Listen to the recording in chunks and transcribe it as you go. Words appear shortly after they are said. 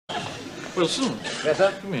Wilson. Yes,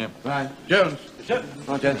 sir? Come here. Right. Jones. Sir.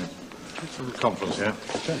 Hi, Jones. It's a little conference here.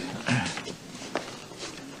 Sir.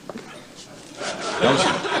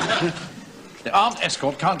 Jones. The armed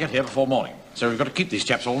escort can't get here before morning, so we've got to keep these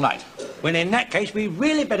chaps all night. Well, in that case, we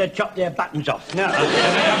really better chop their buttons off. No.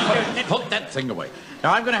 Put that thing away.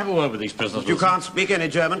 Now, I'm going to have a word with these prisoners. You can't speak any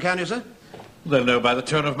German, can you, sir? They'll know by the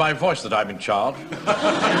tone of my voice that I'm in charge.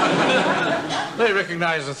 They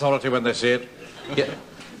recognize authority when they see it. Yeah.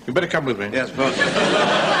 You better come with me. Yes, of course.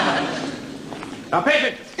 Now,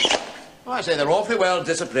 patient! Oh, I say, they're awfully well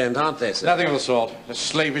disciplined, aren't they, sir? Nothing of the sort. A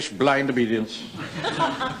slavish, blind obedience.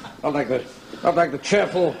 Not like the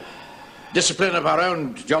cheerful discipline of our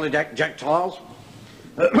own jolly Jack Tars.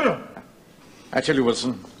 I tell you,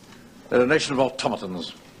 Wilson, they're a nation of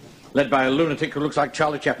automatons, led by a lunatic who looks like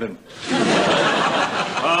Charlie Chaplin.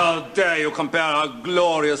 How dare you compare our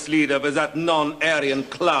glorious leader with that non-Aryan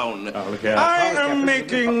clown? Oh, look here. I am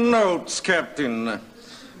making notes, Captain.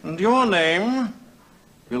 And your name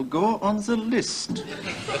will go on the list.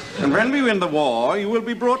 And when we win the war, you will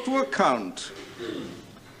be brought to account.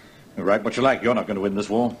 You write what you like. You're not going to win this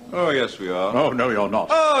war. Oh, yes, we are. Oh, no, you're not.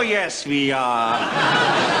 Oh, yes, we are.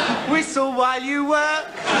 Whistle while you work.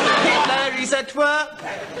 Hitler is at work.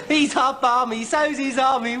 He's half army, so's his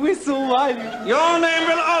army. Whistle while you... Your name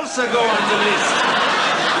will also go on the list.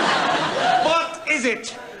 What is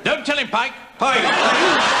it? Don't tell him, Pike. Pike.